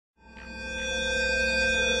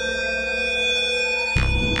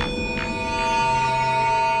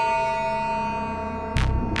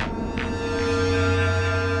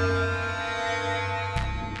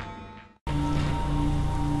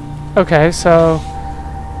Okay, so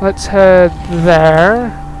let's head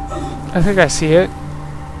there. I think I see it.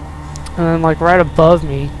 And then, like, right above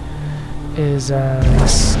me is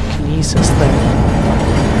this kinesis thing.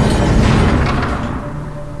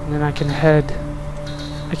 And then I can head...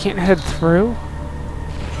 I can't head through?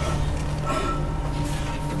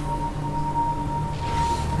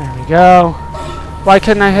 There we go. Why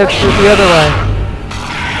couldn't I head through the other way?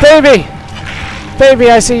 Baby! Baby,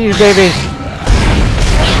 I see you, baby!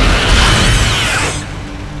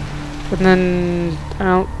 And then...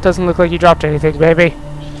 oh, doesn't look like you dropped anything, baby.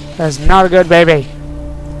 That's not a good baby.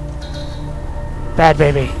 Bad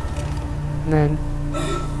baby. And then...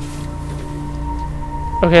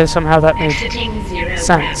 okay, somehow that made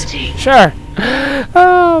sense. Sure!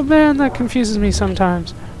 Oh, man, that confuses me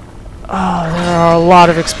sometimes. Oh, there are a lot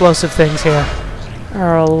of explosive things here. There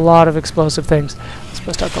are a lot of explosive things. Let's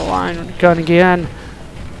bust out the line gun again.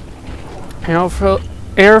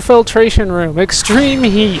 Air filtration room. Extreme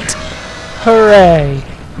heat. Hooray.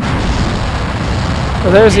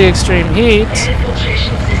 Well, there's the extreme heat. Air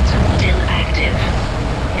filtration system still active.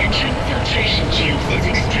 Entering the filtration tubes is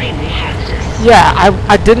extremely hazardous. Yeah,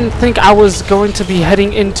 I didn't think I was going to be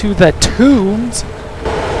heading into the tubes.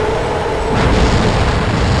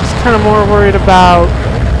 Kind of more worried about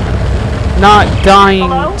not dying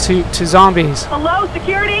to zombies. Hello,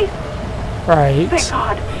 security? Right. Thank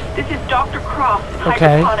God. This is Dr. Croft in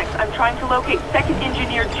Okay. Hydroponics. I'm trying to locate second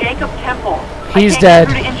engineer Jacob Temple. He's I can't dead.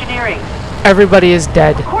 get through to engineering. Everybody is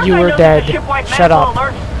dead. Of course You I were know dead. this is shipwide Shut medical up.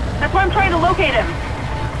 alert. That's why I'm trying to locate him.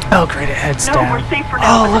 Oh, great, it heads No, down. we're safe for now,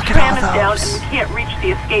 Oh, but look the at tram is all down those. and we can't reach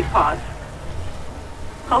the escape pods.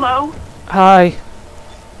 Hello? Hi.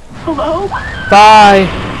 Hello? Bye.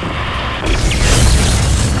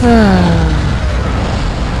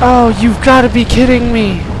 Oh, you've got to be kidding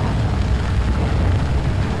me.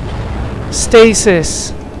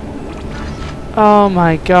 Stasis. Oh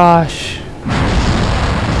my gosh.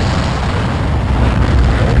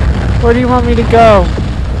 Where do you want me to go?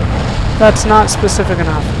 That's not specific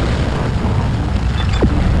enough.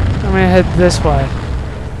 I'm gonna head this way.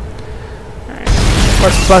 Alright,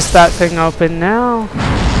 let's bust that thing open now.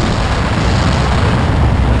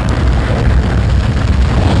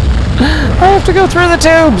 I have to go through the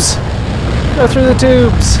tubes! Go through the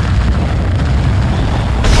tubes.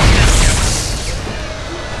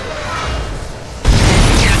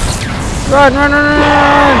 Run, run, run, run,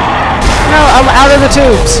 run! No, I'm out of the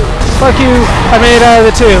tubes. Fuck you, I made it out of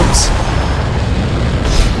the tubes.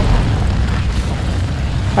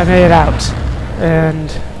 I made it out. And...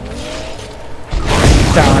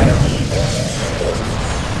 die.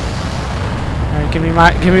 Alright,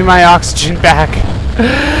 give me my oxygen back.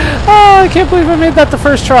 Oh, I can't believe I made that the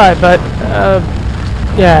first try, but,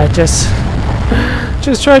 yeah, just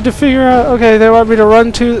tried to figure out, okay, they want me to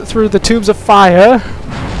run through the tubes of fire.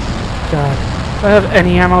 God, do I have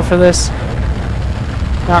any ammo for this?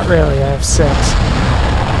 Not really, I have 6.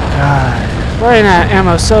 God, running out of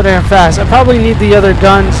ammo so damn fast. I probably need the other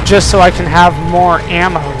guns just so I can have more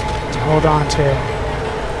ammo to hold on to.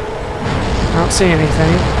 I don't see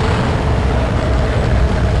anything.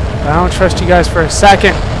 I don't trust you guys for a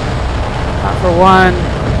second. Not for 1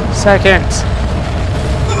 second.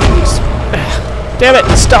 Damn it,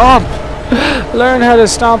 stomp! Learn how to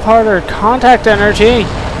stomp harder. Contact energy.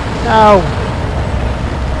 No.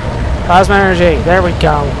 Plasma energy. There we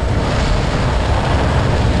go.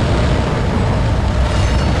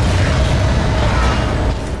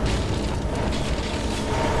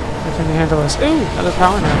 I can handle this. Ooh, another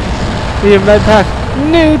power now. The med pack.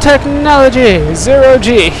 New technology.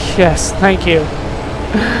 0G. Yes, thank you.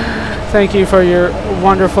 Thank you for your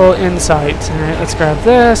wonderful insight. Alright, let's grab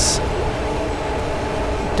this.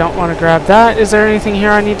 Don't want to grab that. Is there anything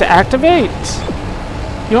here I need to activate?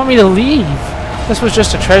 You want me to leave? This was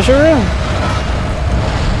just a treasure room?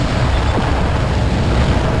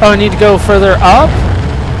 Oh, I need to go further up?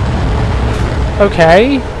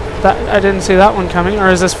 Okay. I didn't see that one coming. Or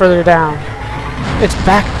is this further down? It's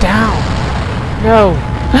back down. No.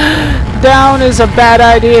 Down is a bad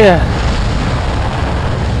idea.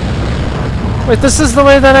 Wait, this is the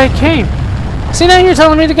way that I came. See, now you're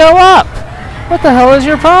telling me to go up. What the hell is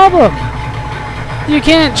your problem? You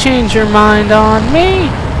can't change your mind on me.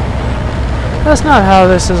 That's not how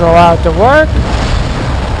this is allowed to work.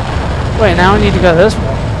 Wait, now I need to go this way.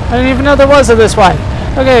 I didn't even know there was a this way.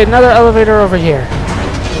 Okay, another elevator over here.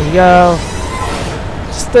 Here we go.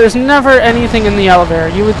 There's never anything in the elevator.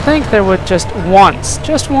 You would think there would just once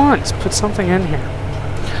put something in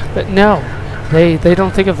here. But no, they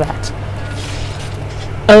don't think of that.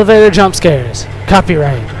 Elevator jump scares.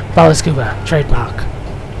 Copyright. Balascuba. Trademark.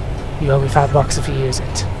 You owe me $5 if you use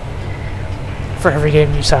it. for every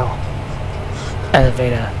game you sell.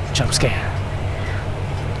 Elevator jump scare.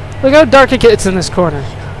 Look how dark it gets in this corner.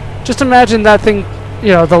 Just imagine that thing, you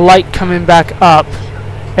know, the light coming back up,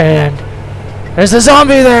 and there's a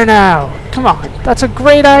zombie there now! Come on, that's a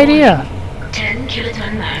great idea! 10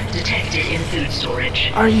 kiloton mass detected in food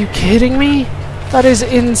storage. Are you kidding me? That is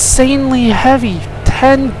insanely heavy.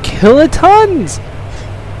 10 kilotons?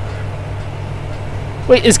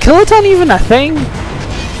 Wait, is kiloton even a thing?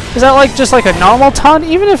 Is that like just like a normal ton?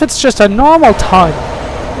 Even if it's just a normal ton,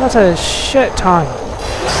 that's a shit ton.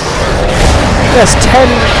 Yes, 10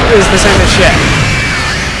 is the same as shit.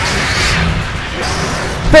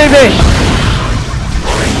 Baby!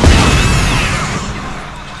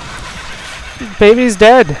 Baby's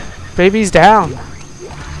dead. Baby's down.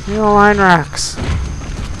 You know, line racks.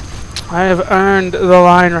 I have earned the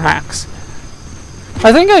line racks.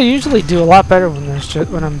 I think I usually do a lot better when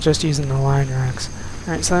when I'm just using the line racks.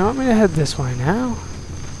 Alright, so they want me to head this way now.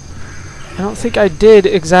 I don't think I did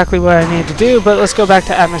exactly what I needed to do, but let's go back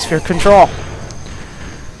to atmosphere control.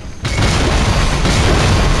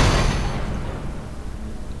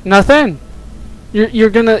 Nothing. You're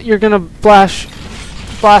gonna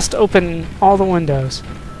blast open all the windows,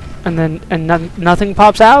 and then nothing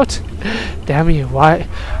pops out. Damn you! Why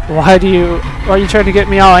are you trying to get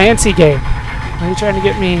me all antsy, game? Why are you trying to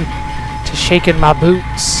get me to shaking my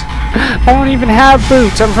boots? I don't even have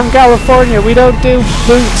boots. I'm from California. We don't do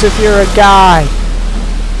boots if you're a guy.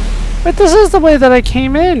 But this is the way that I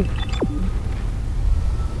came in.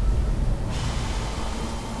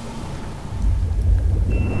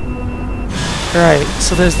 Right,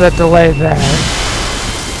 so there's that delay there.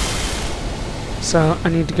 So I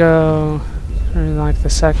need to go through like the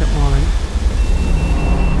second one.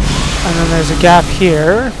 And then there's a gap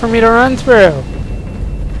here for me to run through.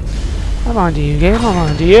 I'm on to you, game. I'm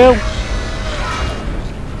on to you.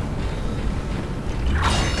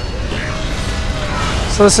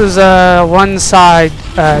 So this is one side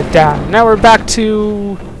down. Now we're back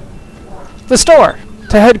to the store,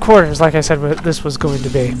 to headquarters, like I said this was going to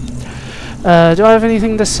be. Do I have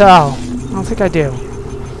anything to sell? I don't think I do.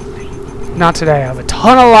 Not today. I have a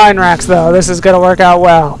ton of line racks, though. This is going to work out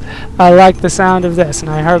well. I like the sound of this, and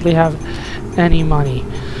I hardly have any money.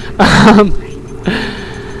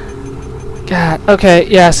 God. Okay,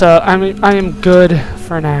 yeah, so I am good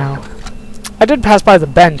for now. I did pass by the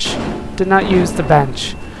bench. Did not use the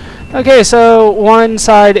bench. Okay, so one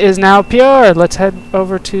side is now pure. Let's head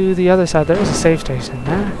over to the other side. There was a safe station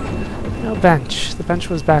there. No bench. The bench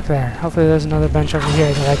was back there. Hopefully there's another bench over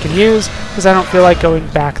here that I can use, because I don't feel like going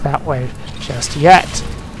back that way just yet.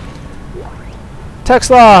 Text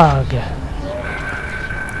log.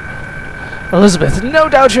 Elizabeth, no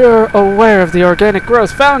doubt you're aware of the organic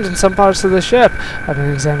growth found in some parts of the ship. I've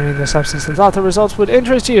been examining the substance and thought the results would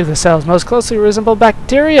interest you. The cells most closely resemble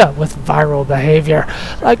bacteria with viral behavior.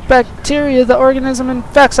 Like bacteria, the organism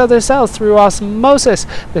infects other cells through osmosis,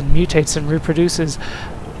 then mutates and reproduces.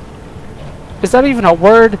 Is that even a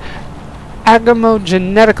word?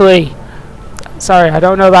 Agamogenetically. Sorry, I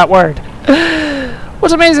don't know that word.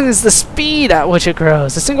 What's amazing is the speed at which it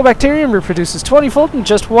grows. A single bacterium reproduces 20-fold in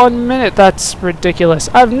just 1 minute. That's ridiculous.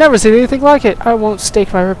 I've never seen anything like it. I won't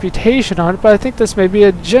stake my reputation on it, but I think this may be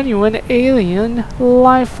a genuine alien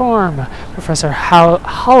life form. Professor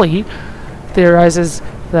Holly theorizes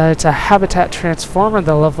that it's a habitat transformer.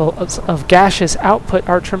 The levels of gaseous output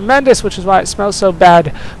are tremendous, which is why it smells so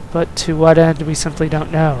bad. But to what end, we simply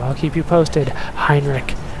don't know. I'll keep you posted.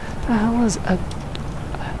 Heinrich. The hell is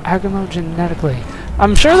agamogenetically?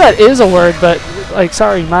 I'm sure that is a word, but, like,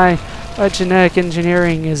 sorry, my genetic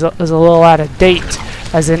engineering is a little out of date.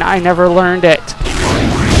 As in, I never learned it.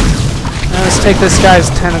 Now let's take this guy's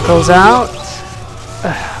tentacles out.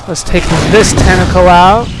 Let's take this tentacle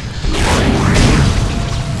out.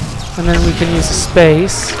 And then we can use a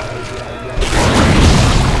space.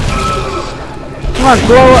 Come on,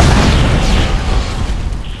 blow up.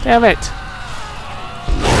 Damn it.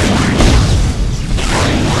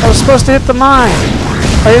 I was supposed to hit the mine.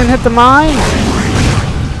 I didn't hit the mine?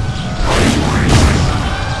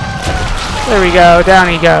 There we go. Down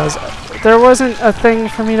he goes. There wasn't a thing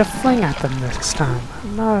for me to fling at them this time.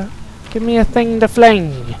 No. Give me a thing to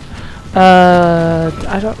fling.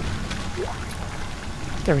 I don't...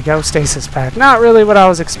 There we go, stasis pack. Not really what I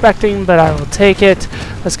was expecting, but I will take it.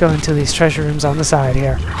 Let's go into these treasure rooms on the side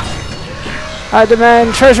here. I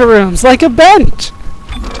demand treasure rooms like a bench!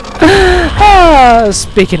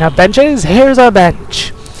 Speaking of benches, here's our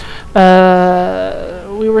bench.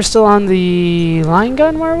 We were still on the line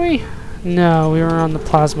gun, were we? No, we were on the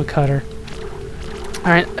plasma cutter.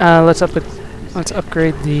 Alright, let's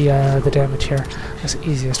upgrade the damage here. That's the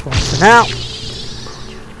easiest one for now.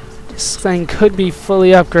 This thing could be fully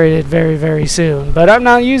upgraded very, very soon, but I'm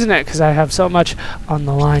not using it because I have so much on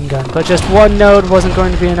the line gun. But just one node wasn't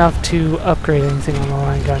going to be enough to upgrade anything on the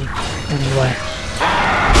line gun anyway.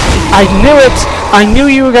 I knew it! I knew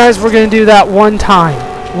you guys were going to do that one time.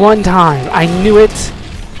 One time. I knew it.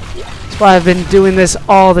 That's why I've been doing this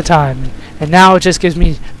all the time. And now it just gives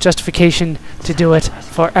me justification to do it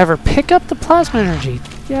forever. Pick up the plasma energy.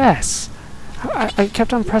 Yes. I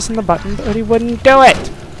kept on pressing the button, but he wouldn't do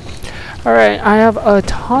it. Alright, I have a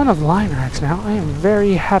ton of line racks now. I am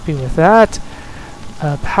very happy with that.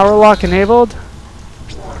 Power lock enabled.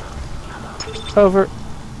 Over.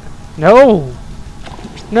 No!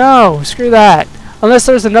 No! Screw that. Unless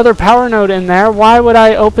there's another power node in there, why would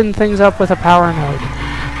I open things up with a power node?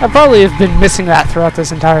 I probably have been missing that throughout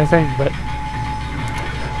this entire thing, but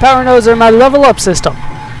power nodes are my level up system.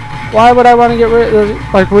 Why would I want to get rid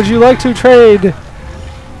of, like, would you like to trade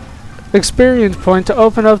experience point to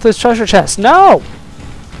open up this treasure chest? No!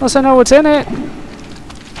 Unless I know what's in it.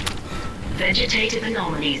 Vegetative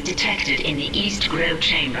anomalies detected in the East Grow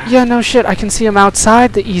chamber. Yeah, no shit. I can see them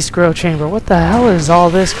outside the East Grow chamber. What the hell is all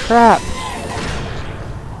this crap?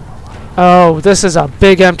 Oh, this is a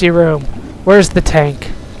big empty room. Where's the tank?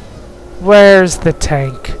 Where's the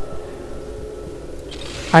tank?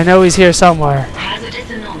 I know he's here somewhere.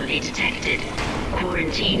 Hazardous anomaly detected.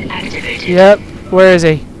 Quarantine activated. Yep. Where is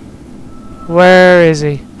he? Where is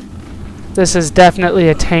he? This is definitely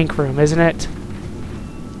a tank room, isn't it?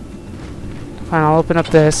 Fine, I'll open up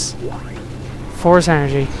this. Force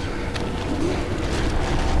energy.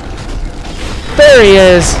 There he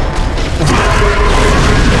is!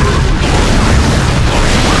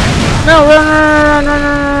 No, run, run, run, run,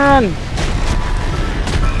 run, run!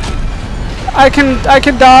 I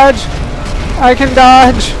can dodge! I can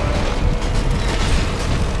dodge!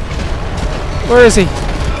 Where is he?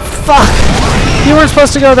 Fuck! You weren't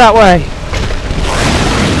supposed to go that way!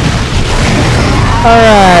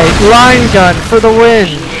 Alright, line gun for the win.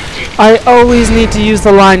 I always need to use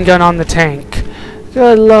the line gun on the tank.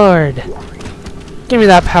 Good lord. Give me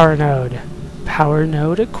that power node. Power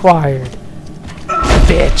node acquired.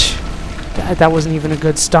 Bitch. That wasn't even a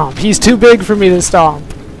good stomp. He's too big for me to stomp.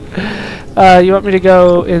 You want me to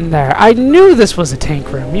go in there? I knew this was a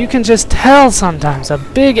tank room. You can just tell sometimes. A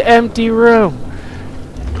big empty room.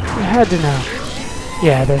 You had to know.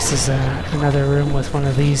 Yeah, this is another room with one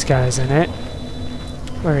of these guys in it.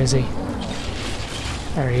 Where is he?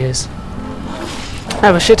 There he is. I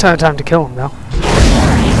have a shit ton of time to kill him, though.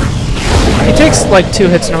 He takes like 2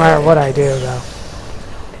 hits no matter what I do, though.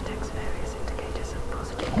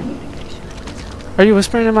 Are you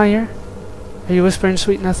whispering in my ear? Are you whispering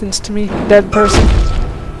sweet nothings to me, dead person?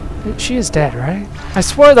 She is dead, right? I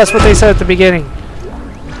swore that's what they said at the beginning.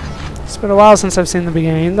 It's been a while since I've seen the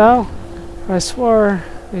beginning, though. I swore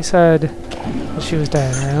they said that she was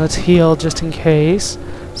dead. Alright, let's heal just in case.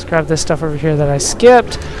 Let's grab this stuff over here that I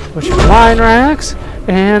skipped, which are line racks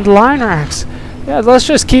and line racks. Yeah, let's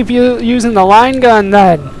just keep using the line gun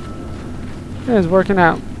then. It is working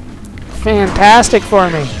out fantastic for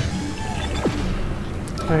me.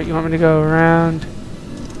 Alright, you want me to go around?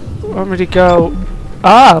 You want me to go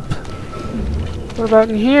up? What about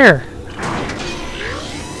in here?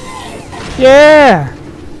 Yeah!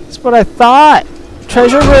 That's what I thought!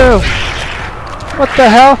 Treasure room! What the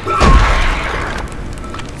hell?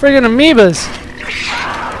 Friggin' amoebas!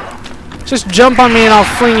 Just jump on me and I'll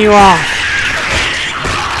fling you off.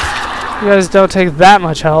 You guys don't take that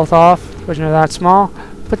much health off, because you're that small.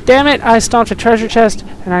 But damn it, I stomped a treasure chest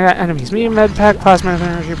and I got enemies. Medium med pack, plasma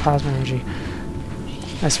energy, plasma energy.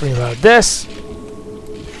 Let's reload this.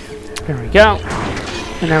 There we go.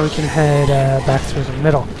 And now we can head back through the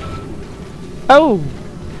middle. Oh!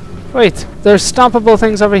 Wait, there's stompable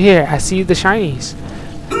things over here. I see the shinies.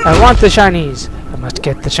 I want the shinies. I must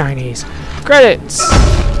get the shinies. Credits!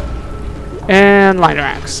 And line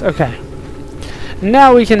racks. Okay.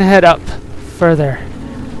 Now we can head up further.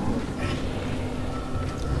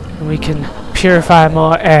 And we can purify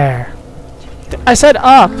more air. I said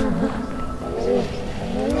up!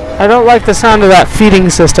 I don't like the sound of that feeding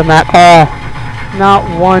system at all. Not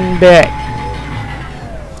one bit.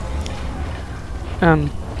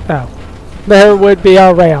 Oh. There would be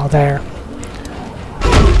a rail there.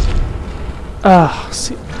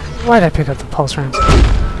 See, why'd I pick up the pulse rounds?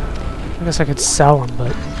 I guess I could sell them,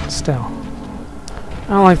 but still. I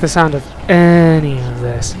don't like the sound of any of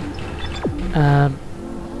this.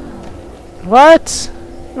 What?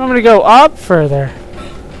 You want me to go up further?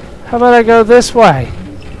 How about I go this way?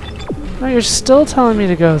 No, you're still telling me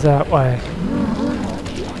to go that way.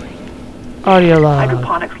 Audio log.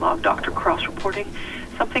 Hydroponics log, Dr. Cross reporting.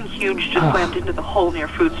 Something huge just slammed into the hole near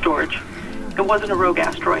food storage. It wasn't a rogue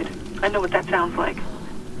asteroid. I know what that sounds like.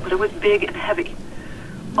 But it was big and heavy.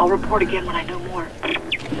 I'll report again when I know more.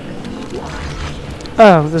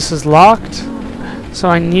 Oh, this is locked? So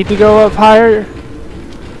I need to go up higher?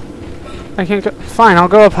 I can't go... Fine, I'll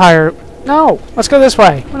go up higher. No! Let's go this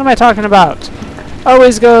way. What am I talking about?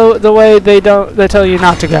 Always go the way they tell you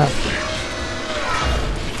not to go.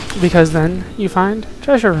 Because then you find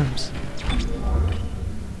treasure rooms.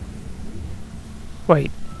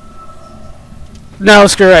 Wait. No,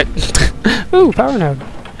 screw it. Ooh, power node.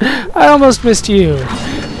 I almost missed you.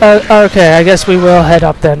 Okay, I guess we will head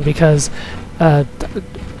up then because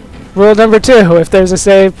rule number 2, if there's a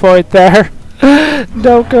save point there,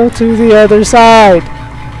 don't go to the other side.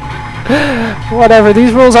 Whatever,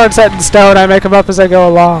 these rules aren't set in stone. I make them up as I go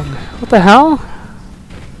along. What the hell?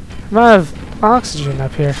 I might have oxygen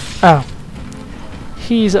up here. Oh.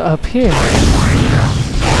 He's up here.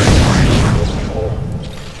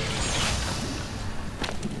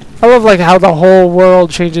 I love like how the whole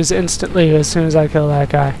world changes instantly as soon as I kill that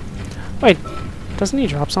guy. Wait, doesn't he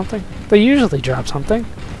drop something? They usually drop something.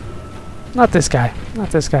 Not this guy.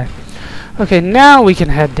 Not this guy. Okay, now we can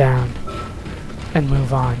head down and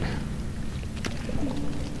move on.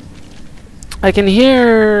 I can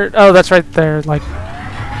hear... Oh, that's right there, like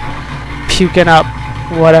puking up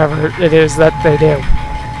whatever it is that they do.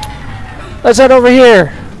 Let's head over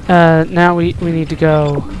here. Now we need to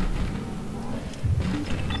go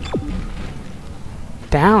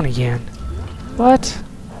down again. What?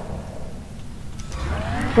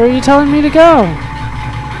 Where are you telling me to go?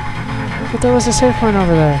 But there was a save point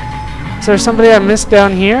over there. Is there somebody I missed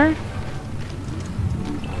down here?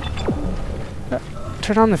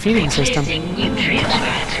 Turn on the feeding system.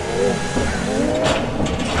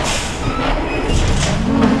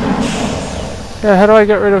 Yeah, how do I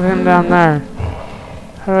get rid of him down there?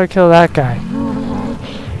 How do I kill that guy?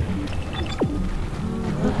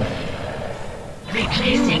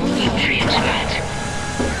 Replacing nutrient vat.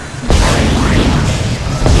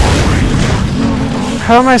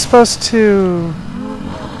 How am I supposed to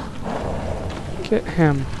get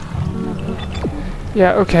him?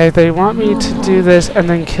 Yeah, okay, they want me to do this and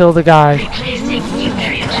then kill the guy. Replacing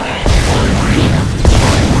nutrient vat.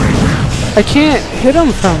 I can't hit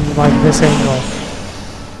him from, like, this angle.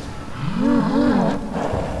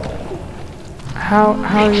 How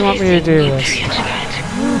do you want me to do this?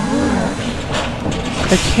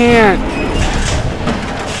 I can't.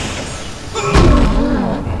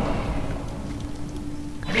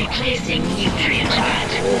 Replacing nutrient vat.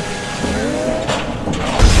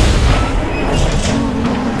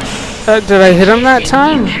 Did I hit him that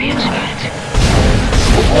time?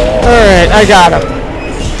 Alright, I got him.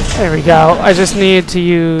 There we go. I just need to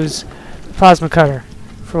use the plasma cutter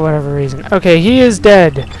for whatever reason. Okay, he is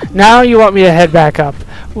dead. Now you want me to head back up.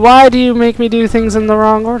 Why do you make me do things in the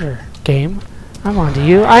wrong order? Game, I'm on to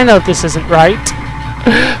you. I know this isn't right.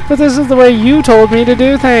 But this is the way you told me to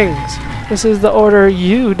do things. This is the order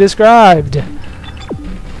you described.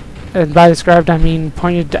 And by described, I mean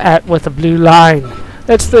pointed at with a blue line.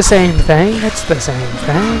 It's the same thing. It's the same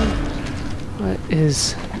thing. What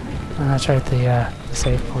is... Oh, that's right, the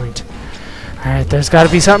save point. Alright, there's got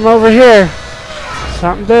to be something over here.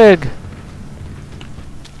 Something big.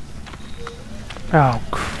 Oh,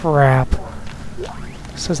 crap.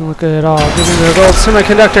 This doesn't look good at all. Give me the gold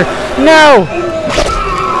semiconductor. No!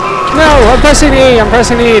 No! I'm pressing E! I'm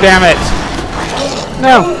pressing E, damn it!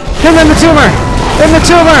 No! Him in the tumor! In the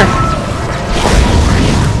tumor!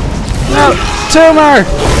 No! Tumor!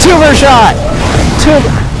 Tumor shot!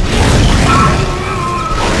 Tumor!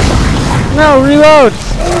 No! Reload!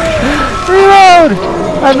 Reload!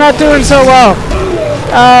 I'm not doing so well.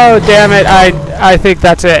 Oh, damn it. I think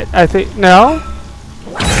that's it. I think... No?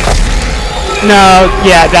 No.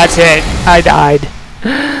 Yeah, that's it. I died.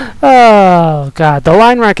 Oh, God. The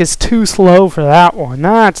line rack is too slow for that one.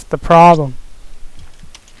 That's the problem.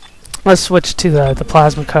 Let's switch to the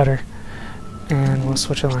plasma cutter. And we'll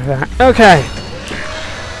switch it like that. Okay.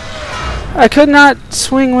 I could not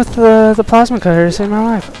swing with the plasma cutter to save my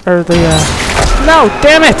life. Or the, No!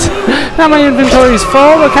 Damn it! Now my inventory's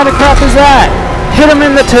full. What kind of crap is that? Hit him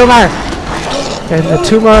in the tumor! In the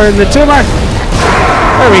tumor, in the tumor!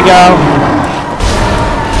 There we go.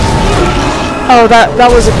 Oh, that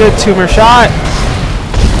was a good tumor shot.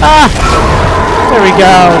 Ah! There we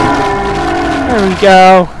go. There we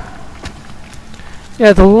go.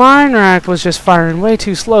 Yeah, the line rack was just firing way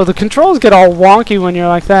too slow. The controls get all wonky when you're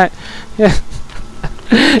like that. Yeah.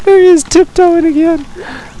 There he is tiptoeing again.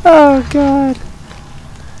 Oh, God.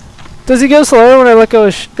 Does he go slower when I let go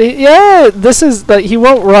of yeah, this is like he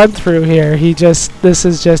won't run through here. This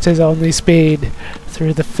is just his only speed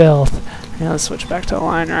through the filth. Now let's switch back to a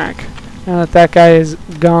line rack. Now that guy is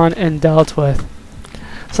gone and dealt with.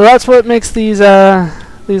 So that's what makes these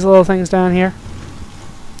little things down here.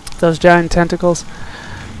 Those giant tentacles.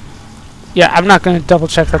 Yeah, I'm not going to double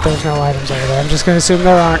check that there's no items over there. I'm just going to assume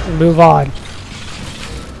there aren't and move on.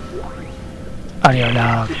 Audio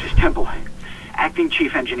log. This is Temple, acting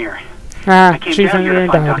chief engineer. Ah, I came chief down here engineer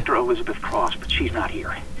to find died. Dr. Elizabeth Cross, but she's not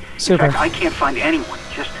here. Super. In fact, I can't find anyone.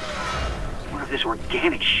 Just more of this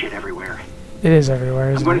organic shit everywhere. It is everywhere,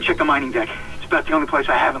 I'm isn't going it? to check the mining deck. It's about the only place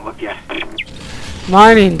I haven't looked yet.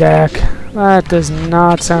 Mining deck. That does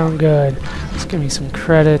not sound good. Let's give me some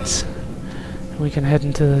credits. We can head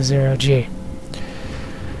into the 0G.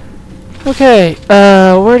 Okay,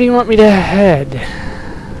 where do you want me to head?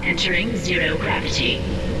 Entering zero gravity.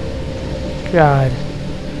 God.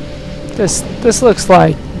 This looks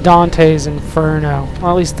like Dante's Inferno.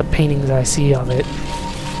 Well, at least the paintings I see of it.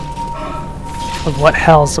 Of what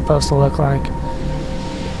hell's supposed to look like.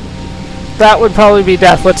 That would probably be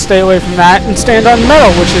death. Let's stay away from that and stand on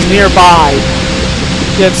metal, which is nearby.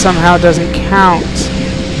 Yet somehow doesn't count.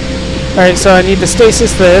 Alright, so I need to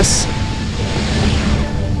stasis this.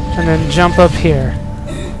 And then jump up here.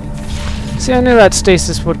 See, I knew that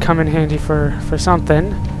stasis would come in handy for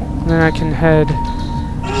something. And then I can head...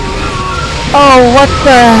 Oh, what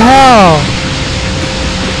the hell?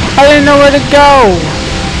 I didn't know where to go!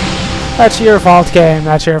 That's your fault, game.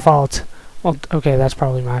 That's your fault. Well, okay, that's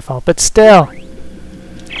probably my fault. But still.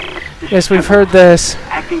 Yes, we've heard this.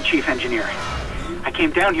 Acting chief engineer. I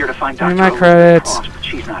came down here to find Give me Dr. my credits. Elizabeth Cross, but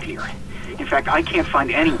she's not here. In fact, I can't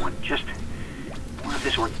find anyone. Just more of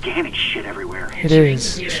this organic shit everywhere. It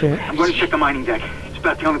is shit. I'm going to check the mining deck. It's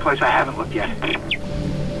about the only place I haven't looked yet.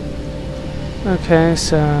 Okay,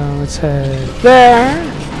 so let's head there.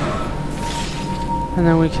 And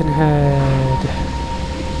then we can head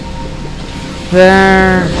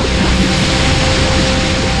there.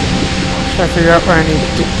 Try to figure out where I need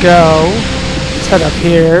to go. Let's head up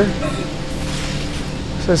here.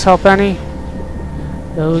 Does this help any?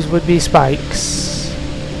 Those would be spikes.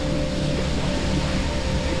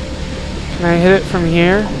 Can I hit it from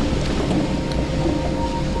here?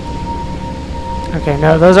 Okay,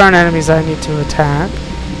 no, those aren't enemies I need to attack.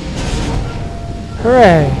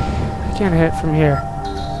 Hooray! I can't hit from here.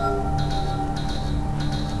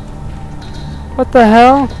 What the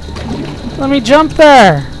hell? Let me jump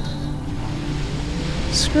there!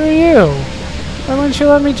 Screw you! Why wouldn't you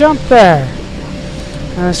let me jump there?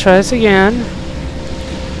 Now let's try this again.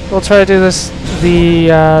 We'll try to do this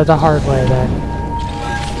the hard way then.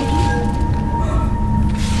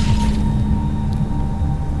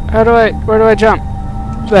 Where do I jump?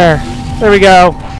 There we go.